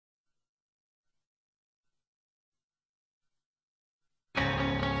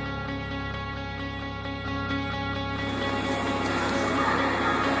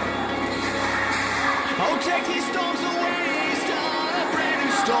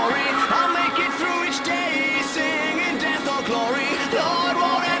story. I'll make it through each day, singing death or glory. Lord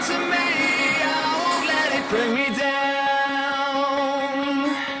won't answer me, I won't let it bring me down.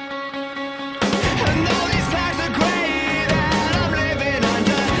 And though these skies are gray that I'm living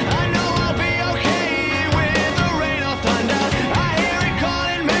under, I know I'll be okay with the rain or thunder. I hear it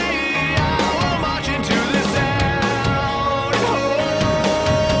calling me, I will march into the sound. Oh,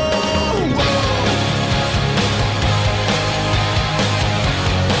 whoa.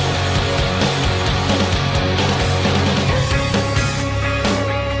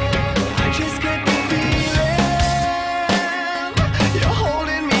 I just get the feeling you're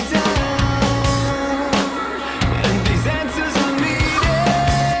holding me down, and these answers are needed.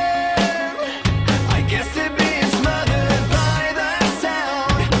 I guess they're being smothered by the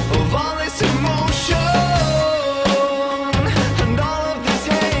sound of all this emotion and all of this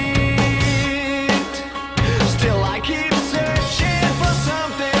hate. Still I keep searching for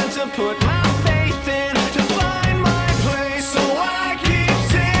something to put my faith in, to find my place, so I keep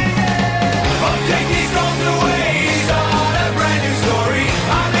singing. I'll take these storms away, start a brand new story.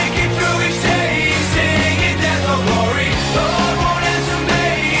 I'll make it through each day, singing death or glory. The Lord won't answer me,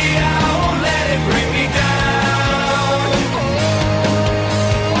 I won't let it bring me down.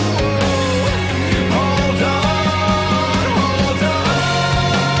 Hold on, hold on.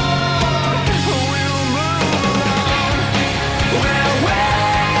 We'll move on where we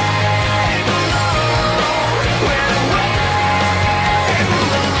belong, where we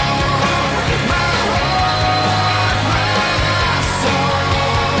belong. My heart, my soul.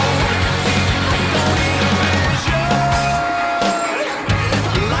 I don't need a vision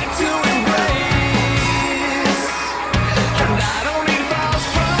I'd like to embrace, and I don't need false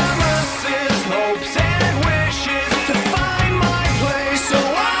promises, hopes and wishes to find my place, so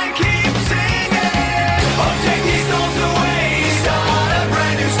I keep singing. I'll take these storms away, start a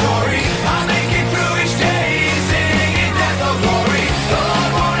brand new story. I'll make it through each day, singing death or glory. The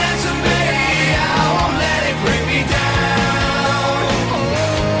Lord won't answer me, I won't let it bring me down.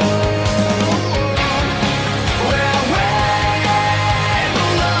 Where we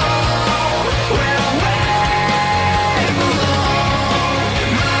belong, where we belong.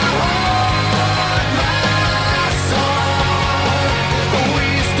 My heart, my soul, we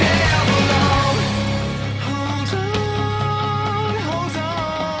still belong. Hold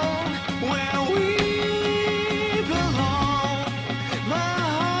on, where we belong. My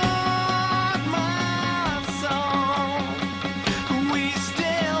heart, my soul, we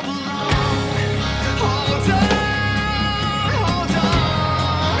still belong. Hold on,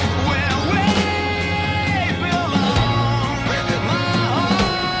 where we belong. My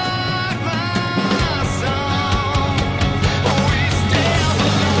heart, my soul, we still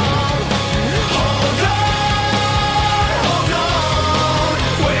belong. Hold on,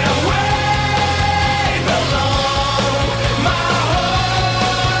 where we belong. My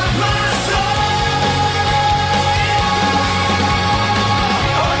heart, my soul.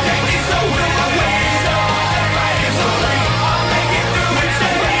 I'll take these away, start a brand new story. I'll make it through each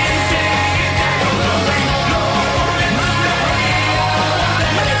day, singing death or glory. Lord won't answer me, I won't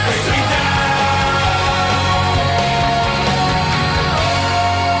let it bring me down.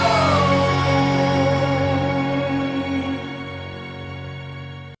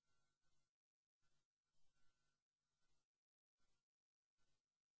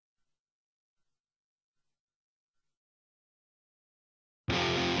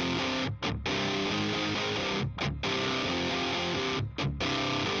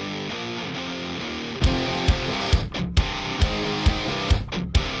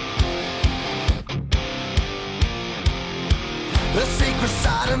 The secret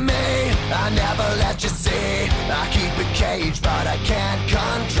side of me, I never let you see. I keep it caged, but I can't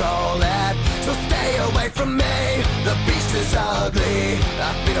control it. So stay away from me, the beast is ugly.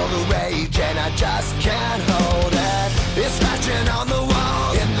 I feel the rage and I just can't hold it. It's scratching on the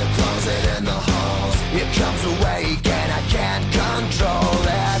walls, in the closet, in the halls. It comes awake and I can't control